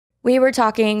we were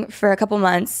talking for a couple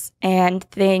months and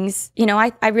things, you know,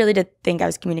 I really did think I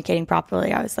was communicating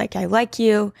properly. I was like, I like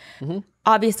you. Mm-hmm.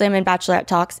 Obviously, I'm in bachelorette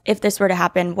talks. If this were to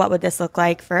happen, what would this look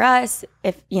like for us?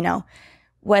 If, you know,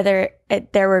 there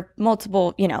were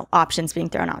multiple, you know, options being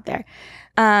thrown out there.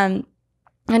 And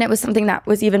it was something that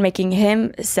was even making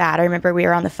him sad. I remember we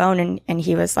were on the phone and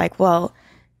he was like, well,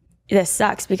 this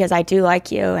sucks because I do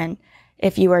like you. And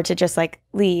if you were to just like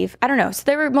leave, I don't know. So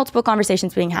there were multiple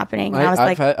conversations happening. And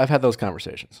I've had those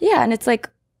conversations. Yeah. And it's like,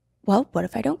 well, what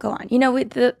if I don't go on? You know,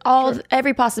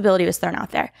 every possibility was thrown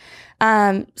out there.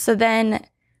 So then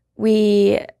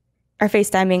we are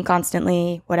FaceTiming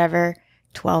constantly, whatever,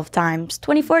 12 times,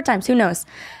 24 times, who knows?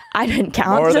 I didn't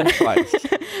count. More than twice.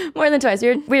 More than twice.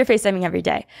 We were FaceTiming every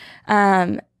day.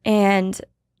 And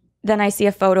then I see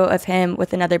a photo of him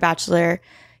with another Bachelor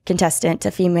contestant,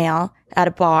 a female, at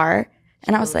a bar.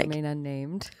 And I was like, remain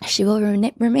unnamed. She will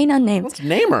remain unnamed. Let's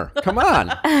name her. Come on.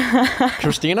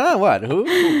 Christina? What? Who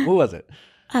was it?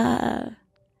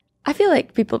 I feel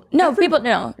like people know.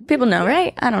 People know,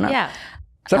 right? I don't know. Yeah.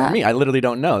 Except for me. I literally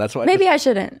don't know. That's why. Maybe I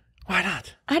shouldn't. Why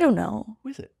not? I don't know. Who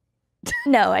is it?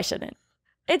 No, I shouldn't.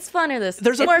 It's funner this.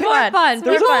 There's it's a more fun.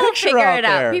 There's People a will picture figure out it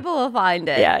out. there. People will find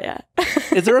it. Yeah.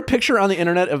 Is there a picture on the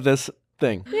internet of this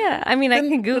thing? Yeah. I mean, I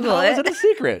can Google How it. is it a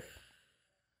secret?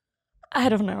 I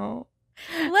don't know.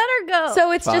 Let her go.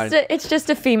 So it's just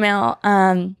a female.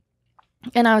 And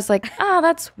I was like, oh,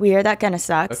 that's weird. That kind of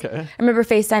sucks. Okay. I remember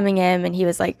FaceTiming him and he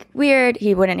was like weird.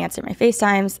 He wouldn't answer my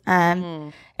FaceTimes.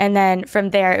 And then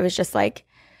from there, it was just like,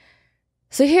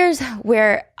 so here's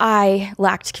where I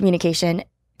lacked communication.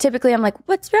 Typically, I'm like,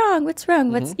 what's wrong? What's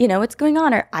wrong? What's going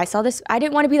on? Or I saw this. I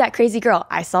didn't want to be that crazy girl.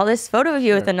 I saw this photo of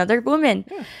you with another woman.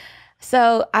 Yeah.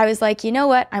 So I was like, you know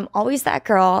what? I'm always that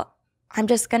girl. I'm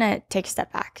just going to take a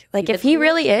step back. Like if he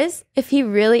really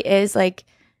is like,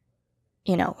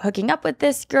 you know, hooking up with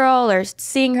this girl or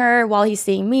seeing her while he's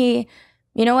seeing me,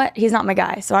 you know what? He's not my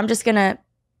guy. So I'm just going to,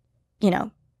 you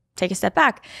know, take a step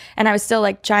back. And I was still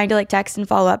like trying to like text and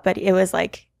follow up, but it was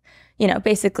like, you know,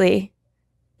 basically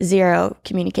zero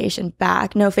communication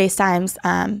back, no FaceTimes.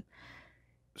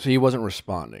 So he wasn't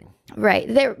responding. Right.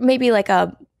 There may be like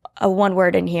a one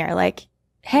word in here, like,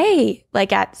 hey,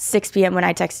 like at 6 p.m. when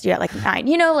I texted you at like 9,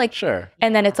 you know, like, sure.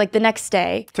 And then it's like the next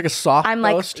day. It's like a soft I'm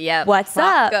ghost. like, yeah, what's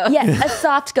up? Ghost. Yeah, a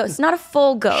soft ghost, not a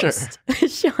full ghost.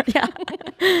 Sure. Yeah.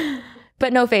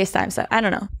 But no FaceTime, so I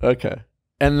don't know. Okay.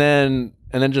 And then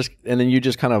you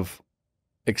just kind of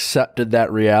accepted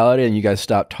that reality and you guys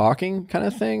stopped talking kind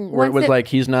of thing? Where it was like,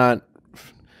 he's not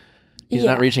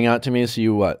reaching out to me, so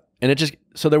you what? And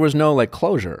so there was no like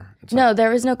closure. No, there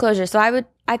was no closure. So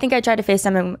I think I tried to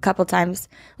FaceTime him a couple times,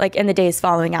 like in the days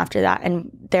following after that.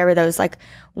 And there were those like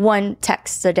one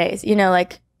text a days, you know,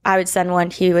 like I would send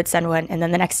one, he would send one, and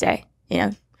then the next day, you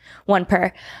know, one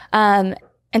per. And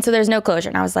so there's no closure.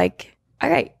 And I was like, all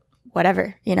right,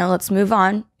 whatever, you know, let's move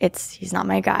on. He's not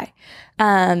my guy.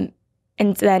 And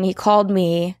then he called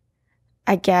me,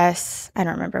 I guess, I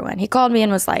don't remember when. He called me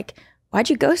and was like,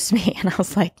 why'd you ghost me? And I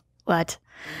was like, what?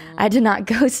 I did not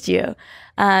ghost you.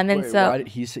 Why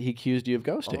he accused you of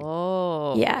ghosting?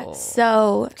 Oh. Yeah.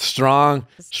 So strong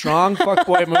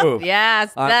fuckboy move.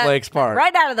 Yes. On Blake's part.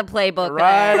 Right out of the playbook.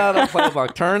 Right out of the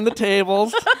playbook. Turn the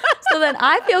tables. So then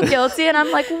I feel guilty and I'm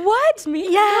like, what? Me?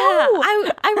 Yeah. No.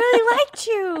 I really liked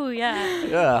you. Yeah.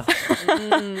 Yeah.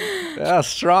 Yeah.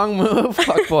 Strong move,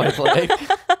 fuckboy Blake.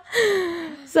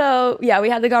 So yeah, we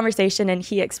had the conversation and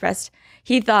he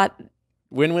thought.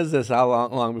 When was this? How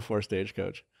long before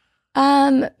Stagecoach?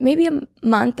 Maybe a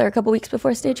month or a couple weeks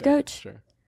before Stagecoach. Sure.